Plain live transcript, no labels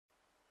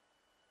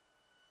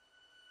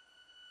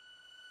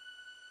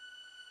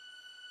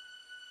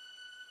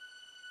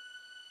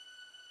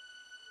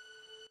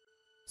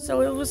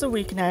So it was a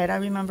weeknight. I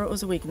remember it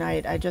was a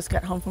weeknight. I just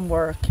got home from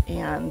work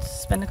and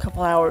spent a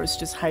couple hours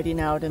just hiding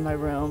out in my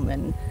room,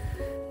 and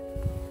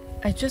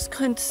I just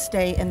couldn't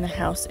stay in the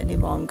house any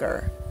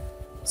longer.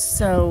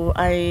 So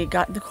I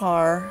got in the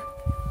car.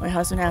 My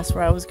husband asked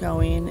where I was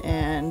going,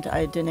 and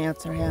I didn't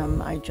answer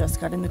him. I just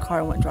got in the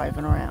car and went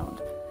driving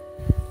around.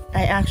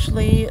 I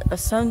actually,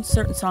 some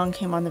certain song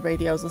came on the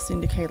radio. I was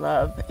listening to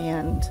K-Love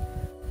and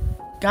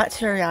got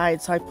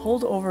teary-eyed, so I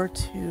pulled over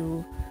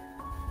to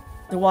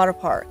the water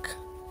park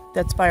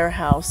that's by our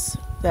house.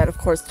 That, of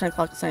course, 10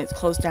 o'clock at night, it's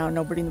closed down,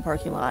 nobody in the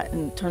parking lot,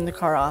 and turned the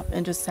car off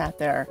and just sat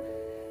there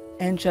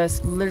and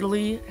just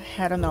literally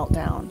had a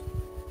meltdown.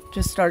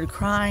 Just started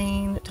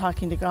crying,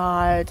 talking to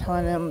God,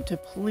 telling him to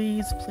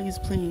please, please,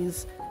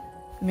 please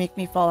make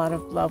me fall out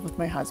of love with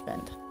my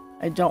husband.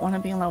 I don't want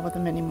to be in love with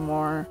him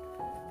anymore.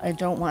 I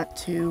don't want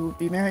to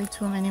be married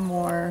to him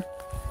anymore.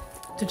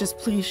 To just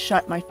please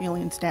shut my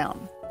feelings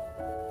down.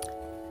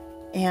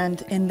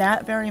 And in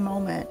that very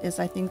moment is,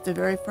 I think, the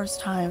very first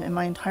time in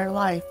my entire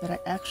life that I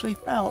actually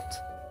felt,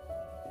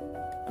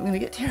 I'm going to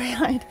get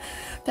teary-eyed,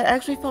 that I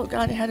actually felt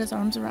God had his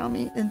arms around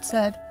me and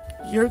said,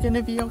 "You're going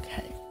to be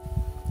okay.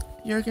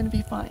 You're going to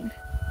be fine."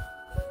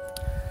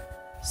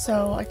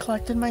 So I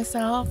collected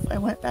myself, I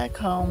went back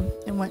home,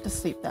 and went to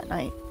sleep that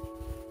night.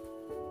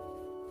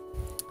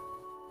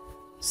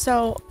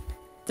 So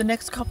the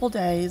next couple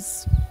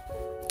days,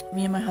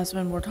 me and my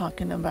husband were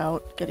talking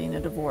about getting a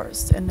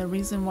divorce. And the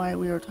reason why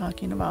we were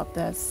talking about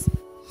this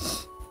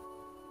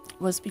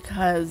was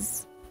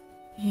because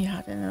he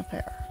had an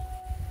affair.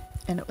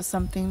 And it was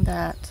something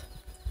that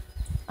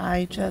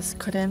I just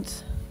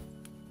couldn't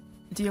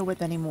deal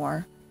with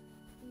anymore.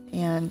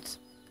 And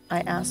I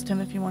asked him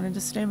if he wanted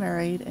to stay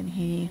married, and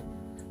he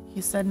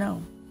said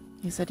no.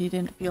 He said he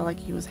didn't feel like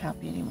he was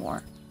happy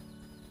anymore.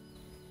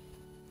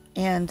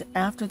 And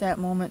after that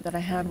moment that I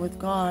had with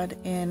God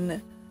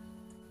in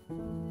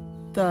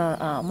the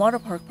water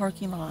park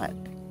parking lot,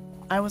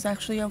 I was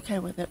actually okay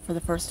with it for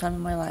the first time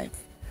in my life.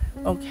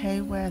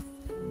 Okay with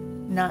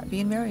not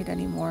being married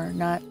anymore,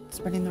 not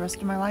spending the rest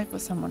of my life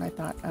with someone I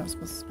thought I was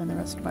supposed to spend the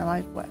rest of my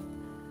life with.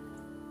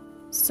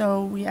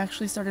 So we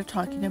actually started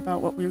talking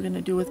about what we were going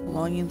to do with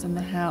belongings in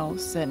the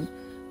house, and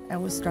I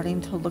was starting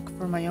to look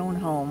for my own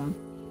home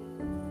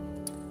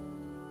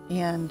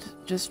and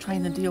just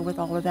trying to deal with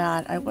all of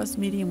that. I was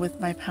meeting with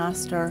my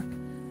pastor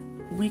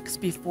weeks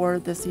before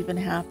this even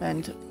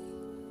happened.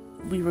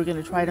 We were going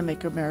to try to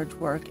make our marriage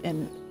work,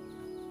 and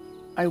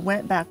I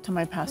went back to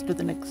my pastor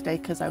the next day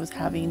because I was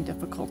having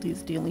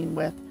difficulties dealing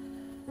with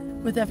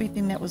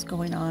everything that was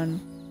going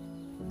on.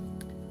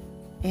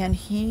 And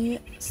he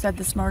said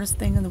the smartest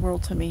thing in the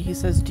world to me. He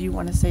says, "Do you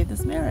want to save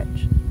this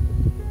marriage?"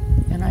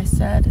 And I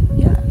said,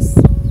 "Yes."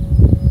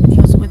 And he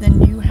goes, "Well,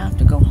 then you have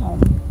to go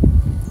home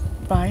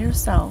by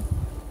yourself,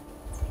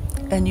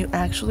 and you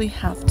actually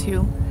have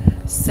to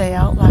say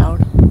out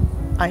loud,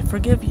 'I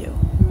forgive you.'"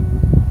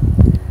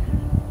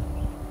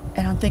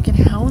 And I'm thinking,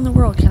 how in the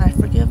world can I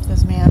forgive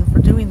this man for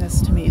doing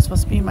this to me? He's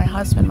supposed to be my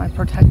husband, my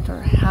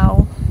protector.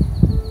 How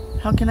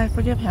can I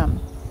forgive him?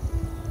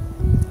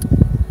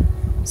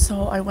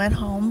 So I went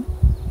home,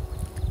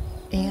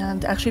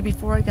 and actually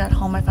before I got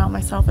home, I found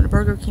myself in a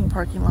Burger King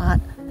parking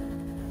lot.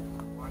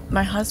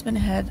 My husband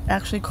had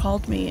actually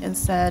called me and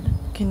said,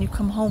 "Can you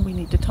come home? We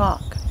need to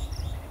talk."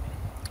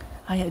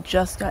 I had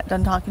just got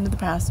done talking to the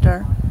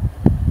pastor.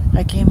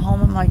 I came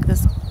home, I'm like,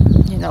 this,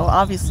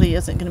 obviously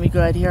isn't going to be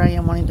good. Here I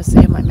am wanting to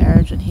save my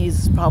marriage, and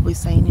he's probably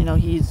saying,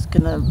 he's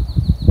going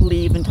to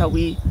leave until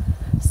we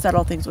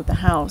settle things with the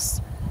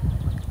house.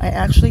 I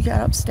actually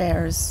got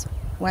upstairs,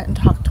 went and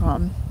talked to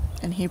him,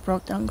 and he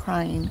broke down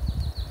crying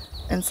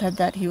and said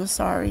that he was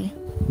sorry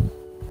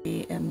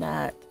and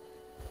that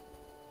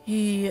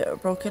he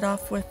broke it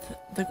off with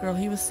the girl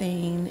he was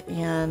seeing,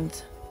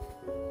 and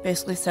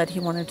basically said he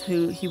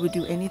would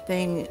do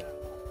anything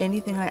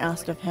I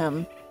asked of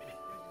him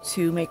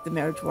to make the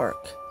marriage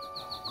work.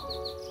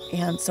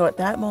 And so at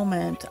that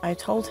moment, I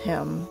told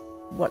him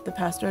what the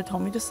pastor had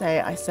told me to say.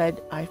 I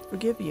said, "I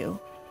forgive you.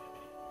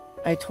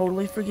 I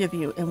totally forgive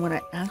you." And when I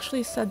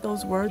actually said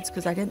those words,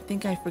 because I didn't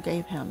think I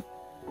forgave him,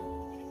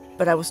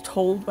 but I was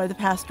told by the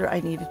pastor I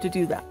needed to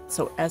do that.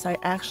 So as I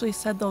actually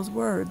said those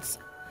words,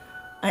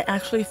 I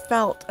actually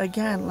felt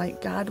again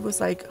like God was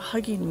like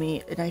hugging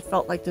me, and I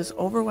felt like this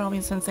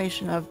overwhelming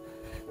sensation of,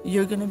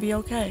 "You're going to be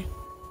okay.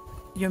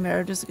 Your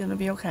marriage is going to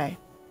be okay."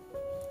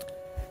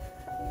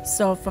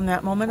 So from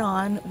that moment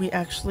on, we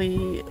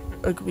actually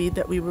agreed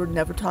that we would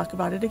never talk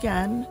about it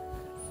again.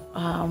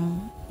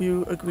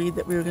 We agreed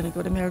that we were going to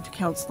go to marriage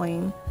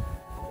counseling.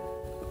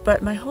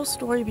 But my whole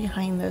story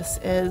behind this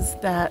is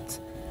that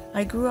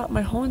I grew up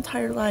my whole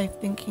entire life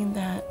thinking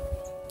that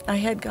I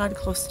had God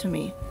close to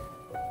me.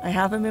 I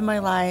have him in my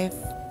life.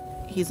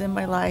 He's in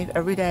my life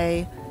every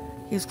day.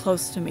 He's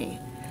close to me.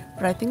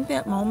 But I think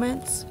that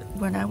moment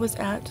when I was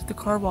at the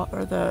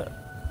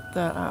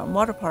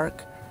water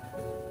park,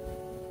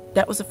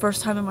 that was the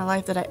first time in my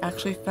life that I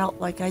actually felt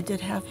like I did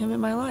have him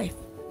in my life.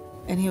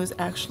 And he was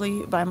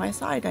actually by my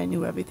side. I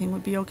knew everything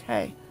would be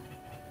okay.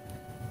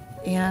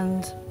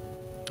 And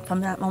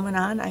From that moment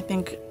on, I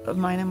think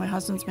mine and my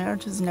husband's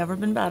marriage has never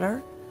been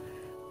better.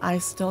 I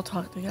still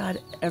talk to God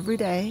every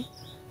day.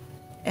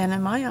 And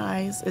in my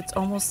eyes, it's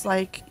almost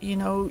like,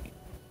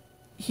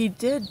 he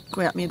did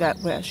grant me that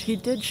wish. He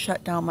did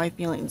shut down my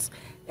feelings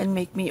and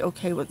make me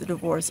okay with the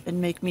divorce and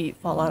make me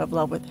fall out of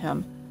love with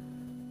him,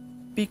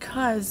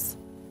 because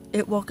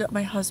it woke up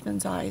my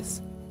husband's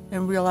eyes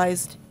and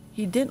realized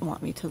he didn't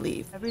want me to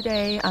leave. Every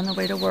day on the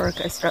way to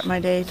work, I start my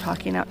day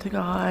talking out to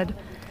God.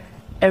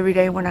 Every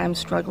day when I'm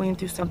struggling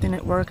through something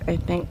at work, I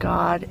thank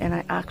God, and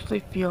I actually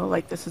feel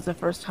like this is the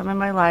first time in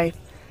my life,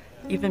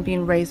 even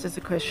being raised as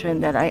a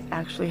Christian, that I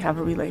actually have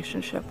a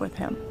relationship with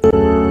him.